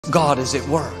God is at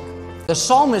work. The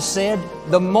psalmist said,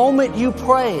 the moment you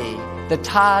pray, the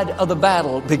tide of the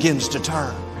battle begins to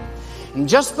turn. And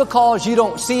just because you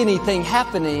don't see anything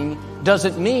happening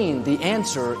doesn't mean the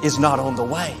answer is not on the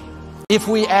way. If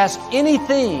we ask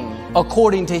anything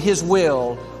according to His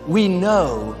will, we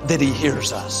know that He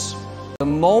hears us. The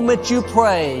moment you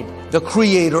pray, the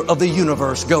Creator of the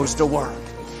universe goes to work.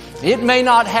 It may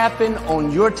not happen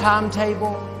on your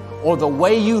timetable or the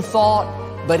way you thought,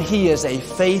 but He is a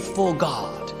faithful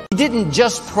God. He didn't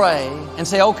just pray and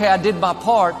say, okay, I did my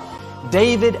part.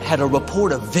 David had a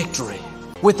report of victory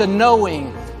with the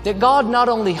knowing that God not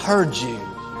only heard you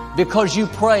because you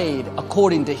prayed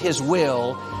according to His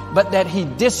will, but that He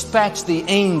dispatched the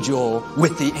angel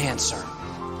with the answer.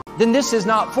 Then this is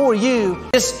not for you.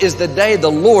 This is the day the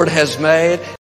Lord has made.